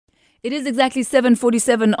It is exactly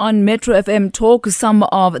 7:47 on Metro FM Talk. Some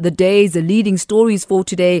of the day's leading stories for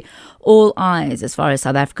today. All eyes, as far as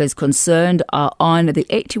South Africa is concerned, are on the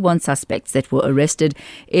 81 suspects that were arrested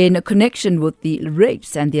in connection with the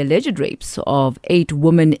rapes and the alleged rapes of 8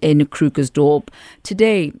 women in Krugersdorp.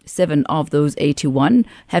 Today, 7 of those 81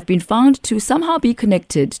 have been found to somehow be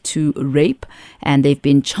connected to rape, and they've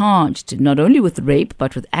been charged not only with rape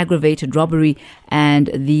but with aggravated robbery and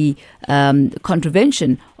the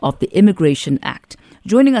contravention of the Immigration Act.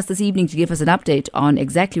 Joining us this evening to give us an update on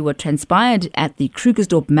exactly what transpired at the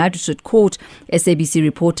Krugersdorp Magistrate Court, SABC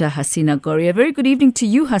reporter Hasina Gori. A very good evening to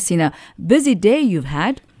you, Hasina. Busy day you've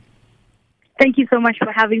had. Thank you so much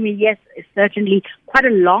for having me. Yes, it's certainly quite a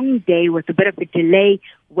long day with a bit of a delay,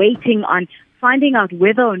 waiting on finding out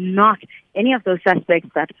whether or not any of those suspects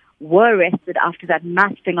that were arrested after that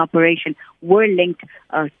mass sting operation were linked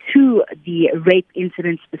to the rape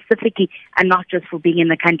incident specifically, and not just for being in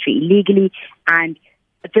the country illegally. And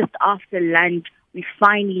just after lunch, we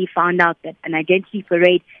finally found out that an identity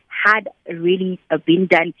parade had really been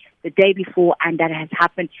done the day before, and that has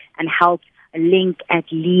happened and helped link at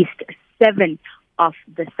least 7 of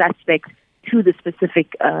the suspects to the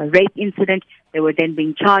specific rape incident. They were then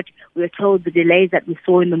being charged. We were told the delays that we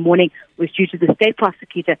saw in the morning was due to the state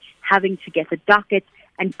prosecutor having to get the docket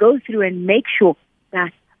and go through and make sure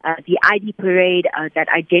that the ID parade that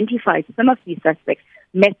identifies some of these suspects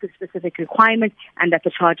met the specific requirements and that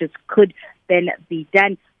the charges could then be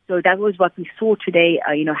done. So that was what we saw today,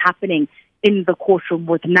 happening in the courtroom,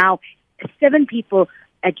 with now 7 people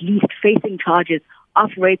at least facing charges of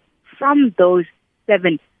rape. From those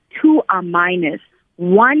 7, 2 are minors.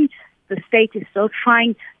 1, the state is still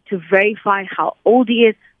trying to verify how old he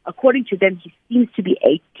is. According to them, he seems to be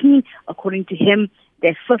 18. According to him,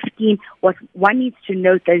 they're 15. What one needs to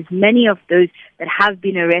note, there's many of those that have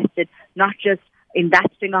been arrested, not just in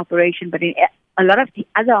that sting operation, but in a lot of the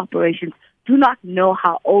other operations, do not know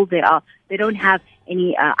how old they are. They don't have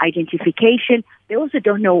any identification. They also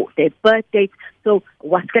don't know their birth dates. So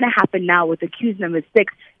what's going to happen now with accused number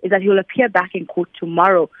 6 is that he'll appear back in court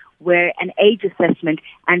tomorrow, where an age assessment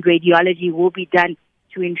and radiology will be done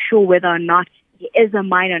to ensure whether or not he is a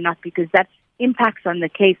minor or not, because that impacts on the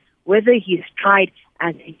case, whether he's tried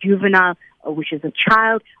as a juvenile, which is a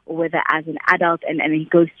child, or whether as an adult, and he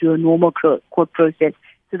goes through a normal court process.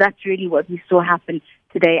 So that's really what we saw happen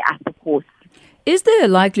today at the court. Is there a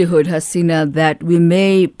likelihood, Hasina, that we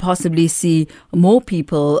may possibly see more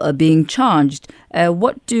people being charged?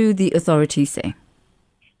 What do the authorities say?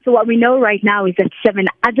 So what we know right now is that 7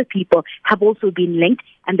 other people have also been linked,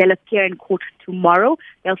 and they'll appear in court tomorrow.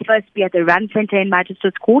 They'll first be at the Rand Center in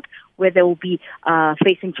Magistrates Court, where they will be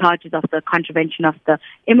facing charges of the contravention of the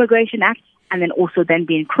Immigration Act, and then also then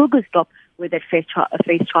be in Krugersdorp, where they face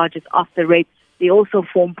charges of the rape. They also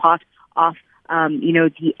form part of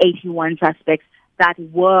the 81 suspects that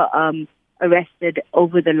were arrested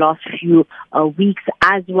over the last few weeks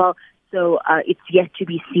as well. So it's yet to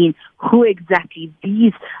be seen who exactly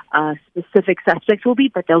these specific suspects will be,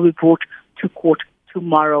 but they'll be brought to court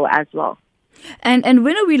tomorrow as well. And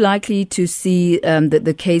when are we likely to see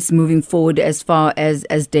the case moving forward as far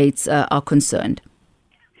as dates are concerned?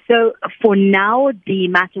 So for now, the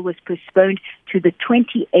matter was postponed to the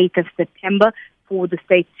 28th of September for the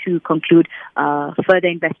state to conclude further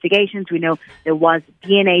investigations. We know there was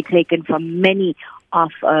DNA taken from many of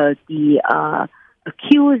the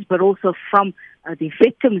accused, but also from the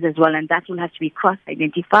victims as well, and that will have to be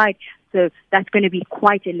cross-identified. So that's going to be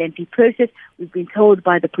quite a lengthy process. We've been told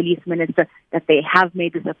by the police minister that they have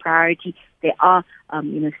made this a priority. They are,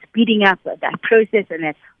 speeding up that process, and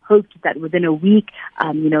they hoped that within a week,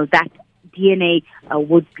 that DNA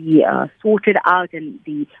would be sorted out and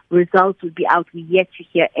the results would be out. We're yet to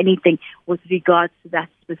hear anything with regards to that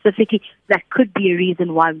specifically. That could be a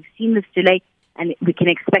reason why we've seen this delay, and we can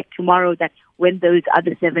expect tomorrow that when those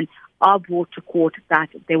other 7 are brought to court, that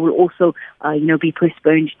they will also, be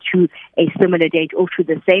postponed to a similar date or to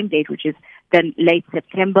the same date, which is then late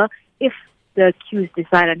September. If the accused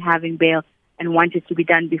decide on having bail and want it to be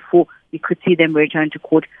done before, we could see them return to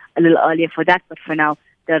court a little earlier for that. But for now,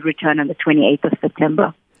 they'll return on the 28th of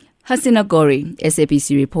September. Hasina Gori,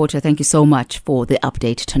 SABC reporter, thank you so much for the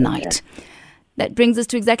update tonight. Okay. That brings us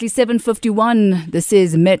to exactly 7:51. This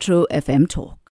is Metro FM Talk.